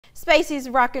Spacey's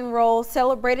Rock and Roll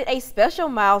celebrated a special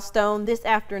milestone this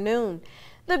afternoon.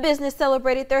 The business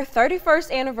celebrated their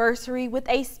 31st anniversary with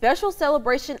a special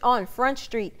celebration on Front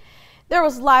Street. There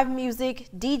was live music,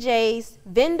 DJs,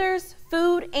 vendors,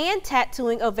 food, and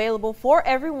tattooing available for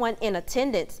everyone in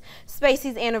attendance.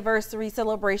 Spacey's anniversary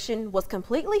celebration was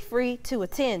completely free to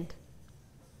attend.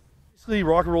 Basically,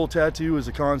 rock and roll tattoo is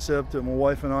a concept that my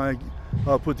wife and I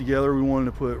put together. We wanted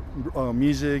to put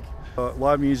music,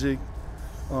 live music,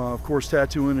 of course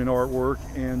tattooing and artwork,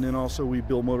 and then also we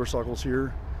build motorcycles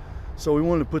here. So we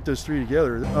wanted to put those three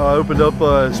together. I opened up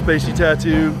Spacey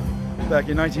Tattoo back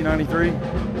in 1993,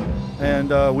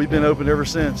 and we've been open ever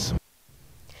since.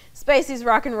 Spacey's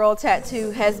Rock and Roll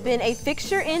Tattoo has been a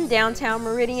fixture in downtown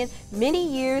Meridian many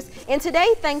years, and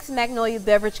today thanks Magnolia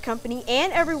Beverage Company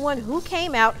and everyone who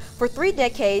came out for 3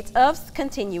 decades of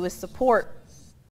continuous support.